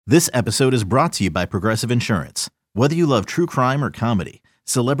This episode is brought to you by Progressive Insurance. Whether you love true crime or comedy,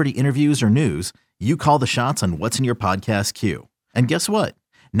 celebrity interviews or news, you call the shots on what's in your podcast queue. And guess what?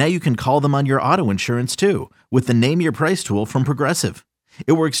 Now you can call them on your auto insurance too with the Name Your Price tool from Progressive.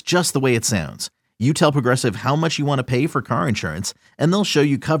 It works just the way it sounds. You tell Progressive how much you want to pay for car insurance, and they'll show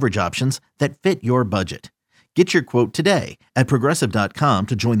you coverage options that fit your budget. Get your quote today at Progressive.com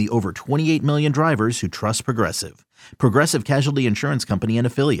to join the over 28 million drivers who trust Progressive. Progressive Casualty Insurance Company and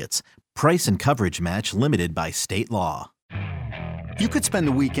Affiliates. Price and coverage match limited by state law. You could spend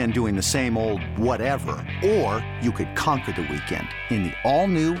the weekend doing the same old whatever, or you could conquer the weekend in the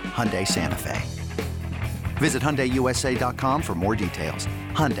all-new Hyundai Santa Fe. Visit HyundaiUSA.com for more details.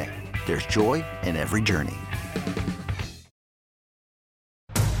 Hyundai, there's joy in every journey.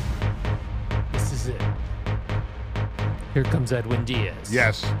 This is it. Here comes Edwin Diaz.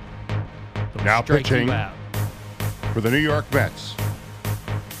 Yes. He'll Now strike you pitching out. for the New York Mets,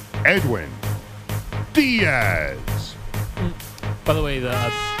 Edwin Diaz. By the way,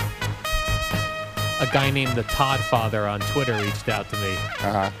 a guy named the Todd Father on Twitter reached out to me.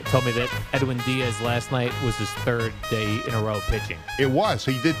 Told me that Edwin Diaz last night was his third day in a row pitching. It was.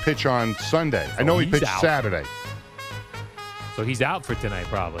 He did pitch on Sunday. So I know he he's pitched out. Saturday. So he's out for tonight,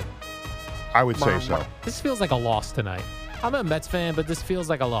 probably. I would say so. This feels like a loss tonight. I'm a Mets fan, but this feels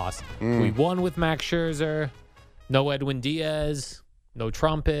like a loss. We won with Max Scherzer. No Edwin Diaz. No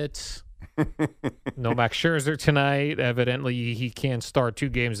trumpets. No Max Scherzer tonight. Evidently, he can't start 2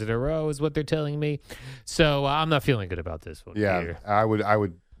 games in a row, is what they're telling me. So I'm not feeling good about this one. Yeah, Peter. I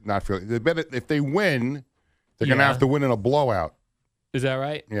would not feel. If they win, they're going to have to win in a blowout. Is that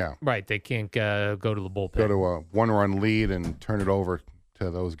right? Yeah. Right. They can't go to the bullpen. Go to a 1-run lead and turn it over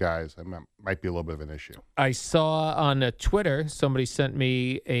to those guys. That might be a little bit of an issue. I saw on Twitter, somebody sent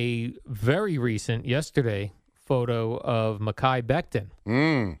me a very recent, yesterday, photo of Mekhi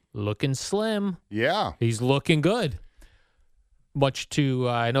Becton. Looking slim. Yeah. He's looking good. Much to,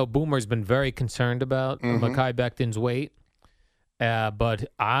 I know Boomer's been very concerned about Mekhi Becton's weight. But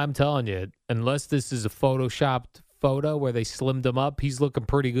I'm telling you, unless this is a photoshopped photo where they slimmed him up, he's looking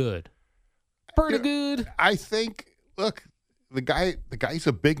pretty good. Pretty good. I think, look, the guy's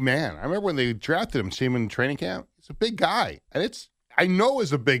a big man. I remember when they drafted him, see him in training camp. He's a big guy. And I know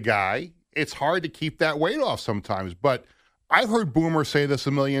as a big guy, it's hard to keep that weight off sometimes. But I've heard Boomer say this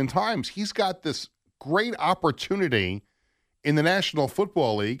a million times. He's got this great opportunity in the National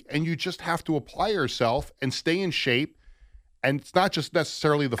Football League, and you just have to apply yourself and stay in shape. And it's not just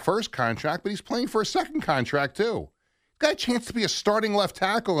necessarily the first contract, but he's playing for a second contract too. He's got a chance to be a starting left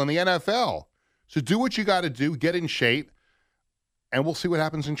tackle in the NFL. So do what you got to do, get in shape, and we'll see what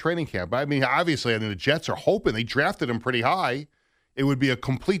happens in training camp. I mean, obviously, the Jets are hoping. They drafted him pretty high. It would be a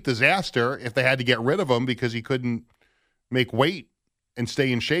complete disaster if they had to get rid of him because he couldn't make weight and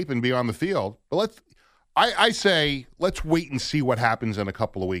stay in shape and be on the field. But I say let's wait and see what happens in a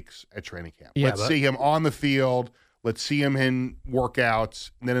couple of weeks at training camp. Yeah, let's see him on the field. Let's see him in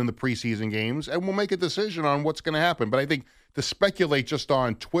workouts and then in the preseason games, and we'll make a decision on what's going to happen. But I think to speculate just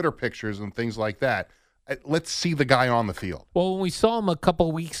on Twitter pictures and things like that, let's see the guy on the field. Well, when we saw him a couple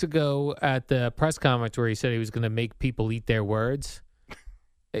of weeks ago at the press conference where he said he was going to make people eat their words,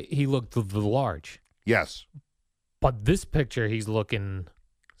 he looked large. Yes. But this picture, he's looking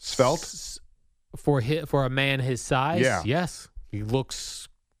svelte for a man his size. Yeah. Yes, he looks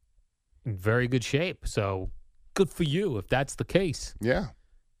in very good shape. So good for you if that's the case. Yeah.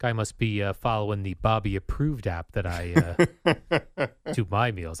 Guy must be following the Bobby Approved app that I do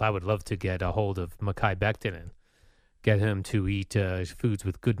my meals. I would love to get a hold of Mekhi Becton and get him to eat foods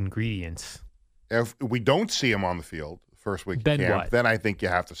with good ingredients. If we don't see him on the field first week Then of camp, what? then I think you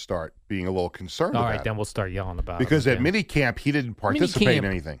have to start being a little concerned All about right, it. then we'll start yelling about Because him. at minicamp, he didn't participate in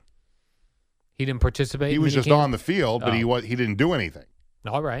anything. He didn't participate? He was just on the field, but he didn't do anything.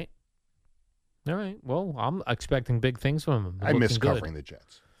 All right. Well, I'm expecting big things from him. I miss Looking good. covering the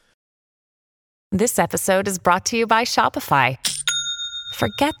Jets. This episode is brought to you by Shopify.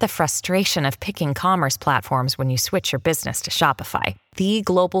 Forget the frustration of picking commerce platforms when you switch your business to Shopify, the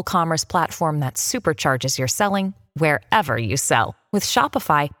global commerce platform that supercharges your selling wherever you sell. With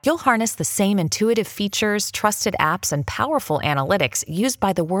Shopify, you'll harness the same intuitive features, trusted apps, and powerful analytics used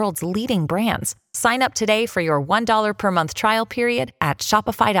by the world's leading brands. Sign up today for your $1 per month trial period at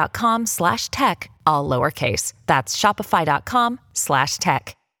shopify.com/tech, all lowercase. That's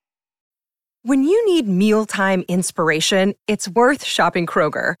shopify.com/tech. When you need mealtime inspiration, it's worth shopping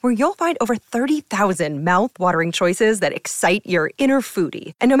Kroger, where you'll find over 30,000 mouth-watering choices that excite your inner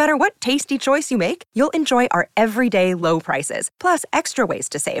foodie. And no matter what tasty choice you make, you'll enjoy our everyday low prices, plus extra ways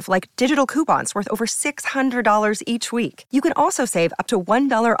to save, like digital coupons worth over $600 each week. You can also save up to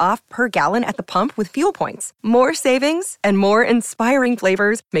 $1 off per gallon at the pump with fuel points. More savings and more inspiring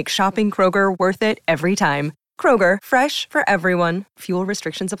flavors make shopping Kroger worth it every time. Kroger, fresh for everyone. Fuel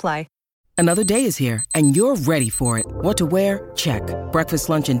restrictions apply. Another day is here, and you're ready for it. What to wear? Check. Breakfast,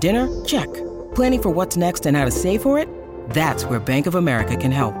 lunch, and dinner? Check. Planning for what's next and how to save for it? That's where Bank of America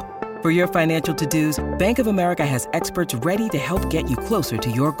can help. For your financial to-dos, Bank of America has experts ready to help get you closer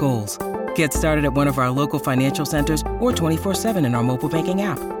to your goals. Get started at one of our local financial centers or 24/7 in our mobile banking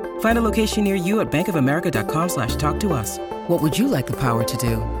app. Find a location near you at bankofamerica.com/talktous. What would you like the power to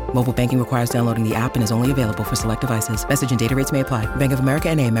do? Mobile banking requires downloading the app and is only available for select devices. Message and data rates may apply. Bank of America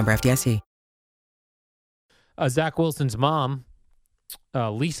N.A., member FDIC. Zach Wilson's mom,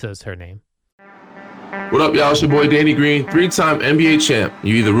 Lisa's her name. What up, y'all? It's your boy Danny Green, 3-time NBA champ.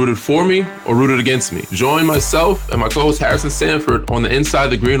 You either rooted for me or rooted against me. Join myself and my co-host Harrison Sanford on the Inside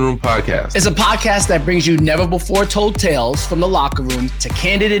the Green Room podcast. It's a podcast that brings you never-before-told tales from the locker room to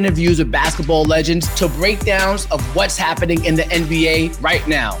candid interviews with basketball legends to breakdowns of what's happening in the NBA right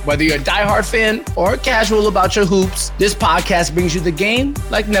now. Whether you're a diehard fan or casual about your hoops, this podcast brings you the game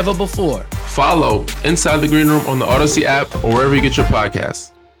like never before. Follow Inside the Green Room on the Odyssey app or wherever you get your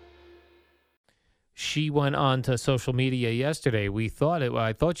podcasts. She went on to social media yesterday.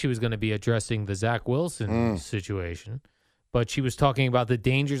 I thought she was going to be addressing the Zach Wilson situation, but she was talking about the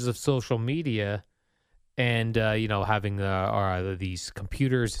dangers of social media and having these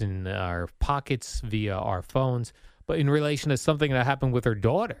computers in our pockets via our phones, but in relation to something that happened with her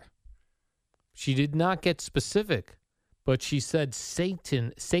daughter. She did not get specific, but she said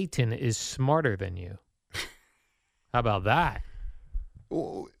Satan is smarter than you. How about that?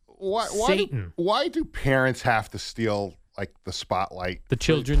 Why do parents have to steal like the spotlight? The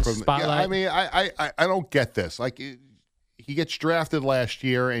children's spotlight? Yeah, I mean, I don't get this. Like, he gets drafted last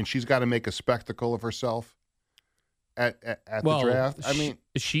year, and she's got to make a spectacle of herself at the draft. I mean,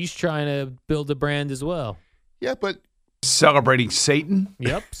 she's trying to build a brand as well. Yeah, but celebrating Satan.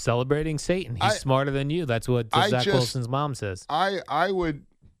 Yep, celebrating Satan. He's smarter than you. That's what Zach Wilson's mom says. I would,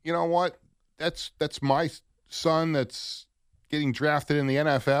 you know what? That's my son. That's getting drafted in the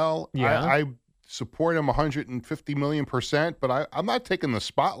NFL. Yeah. I support him 150 million%, but I'm not taking the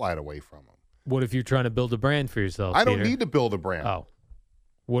spotlight away from him. What if you're trying to build a brand for yourself, I don't Peter? need to build a brand. Oh.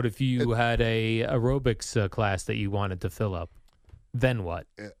 What if you had a aerobics class that you wanted to fill up? Then what?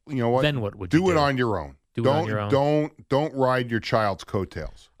 You know what? Then what would you do? Do it on your own. Don't ride your child's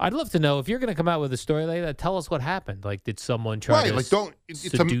coattails. I'd love to know if you're going to come out with a story like that. Tell us what happened. Like, did someone try to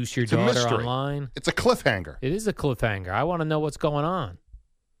seduce your daughter online? It's a cliffhanger. It is a cliffhanger. I want to know what's going on.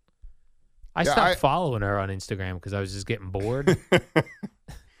 I stopped following her on Instagram because I was just getting bored.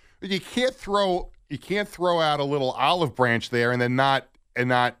 You can't throw out a little olive branch there and then not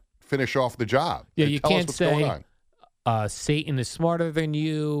finish off the job. Yeah, you can't say going Satan is smarter than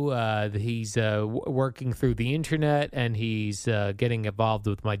you. He's working through the internet and he's getting involved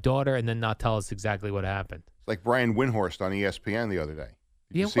with my daughter, and then not tell us exactly what happened. It's like Brian Windhorst on ESPN the other day.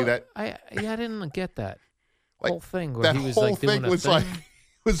 Did you see that? I didn't get that whole thing where that he was whole like doing thing a was thing. like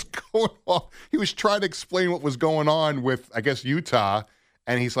was going off. He was trying to explain what was going on with, I guess, Utah,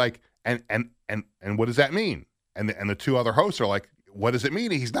 and he's like, and what does that mean? And the two other hosts are like, what does it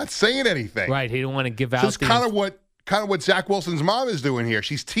mean? He's not saying anything. Right. He didn't want to give out. So it's kind of what Zach Wilson's mom is doing here.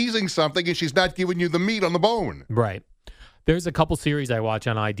 She's teasing something and she's not giving you the meat on the bone. Right. There's a couple series I watch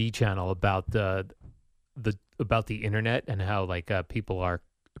on ID channel about about the internet and how people are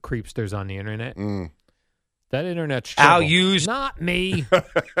creepsters on the internet. That internet's trouble. Not me.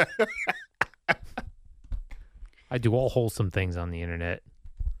 I do all wholesome things on the internet,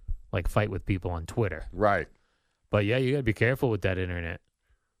 like fight with people on Twitter. Right. But yeah, you got to be careful with that internet.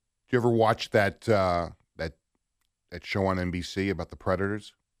 Did you ever watch that show on NBC about the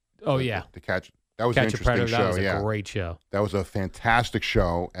predators? Oh, yeah. That was an interesting show. That was a great show. That was a fantastic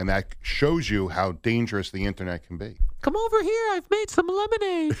show, and that shows you how dangerous the internet can be. Come over here. I've made some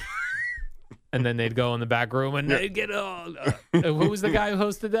lemonade. And then they'd go in the back room and they'd get who was the guy who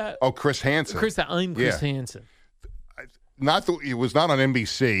hosted that? Oh, Chris Hansen. I'm Chris Hansen. It was not on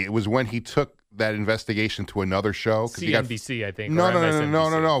NBC. It was when he took that investigation to another show. CNBC, I think.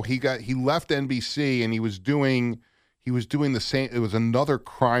 No. He left NBC and he was doing the same. It was another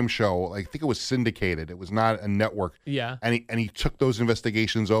crime show. I think it was syndicated. It was not a network. Yeah. And he took those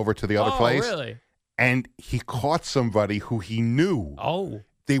investigations over to the other place. Oh, really? And he caught somebody who he knew. Oh.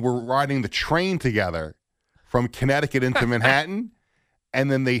 they were riding the train together from Connecticut into Manhattan,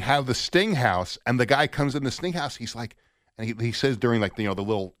 and then they have the Sting house, and the guy comes in the Sting house. He's like, and he says during like the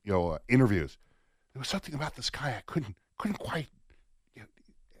little interviews, there was something about this guy I couldn't quite.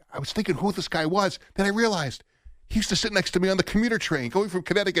 I was thinking who this guy was. Then I realized he used to sit next to me on the commuter train going from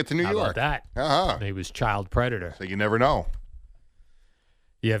Connecticut to New How York. about that? He was child predator. So you never know.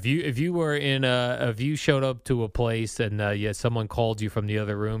 Yeah, if you were if you showed up to a place and someone called you from the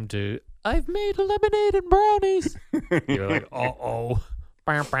other room to, I've made lemonade and brownies. You're like, uh-oh.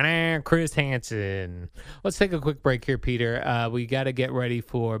 Chris Hansen. Let's take a quick break here, Peter. We got to get ready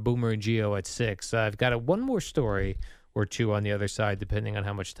for Boomer and Gio at 6. I've got one more story or two on the other side, depending on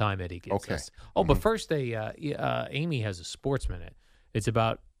how much time Eddie gives us. Oh, but first, Amy has a sports minute. It's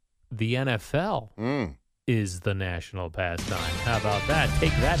about the NFL is the national pastime. How about that?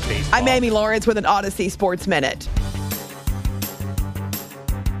 Take that, baseball. I'm Amy Lawrence with an Odyssey Sports Minute.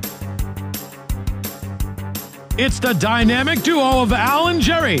 It's the dynamic duo of Al and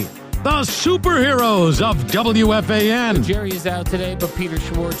Jerry, the superheroes of WFAN. Jerry is out today, but Peter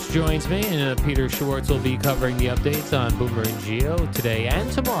Schwartz joins me, and Peter Schwartz will be covering the updates on Boomer and Gio today and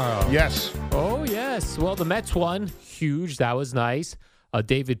tomorrow. Yes. Oh, yes. Well, the Mets won. Huge. That was nice.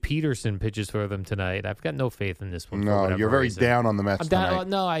 David Peterson pitches for them tonight. I've got no faith in this one. No, you're very down on the Mets tonight.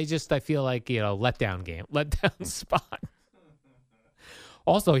 No, I feel like, letdown game, letdown spot.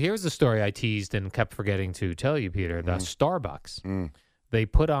 Also, here's the story I teased and kept forgetting to tell you, Peter. The Starbucks, they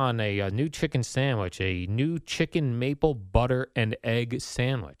put on a new chicken sandwich, a new chicken maple butter and egg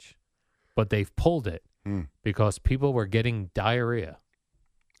sandwich. But they've pulled it because people were getting diarrhea.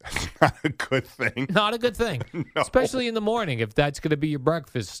 That's not a good thing. Not a good thing, No. especially in the morning if that's going to be your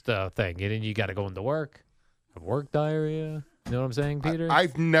breakfast thing. And then you got to go into work, have work diarrhea. You know what I'm saying, Peter?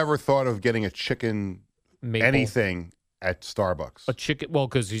 I've never thought of getting a chicken Maple. anything at Starbucks. A chicken, well,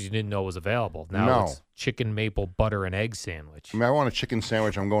 because you didn't know it was available. Now No. it's chicken maple butter and egg sandwich. I mean, I want a chicken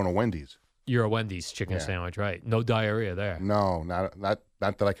sandwich. I'm going to Wendy's. You're a Wendy's chicken sandwich, right? No diarrhea there. No, not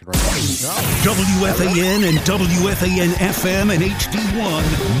that I can remember. WFAN and WFAN FM and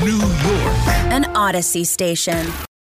HD1, New York. An Odyssey station.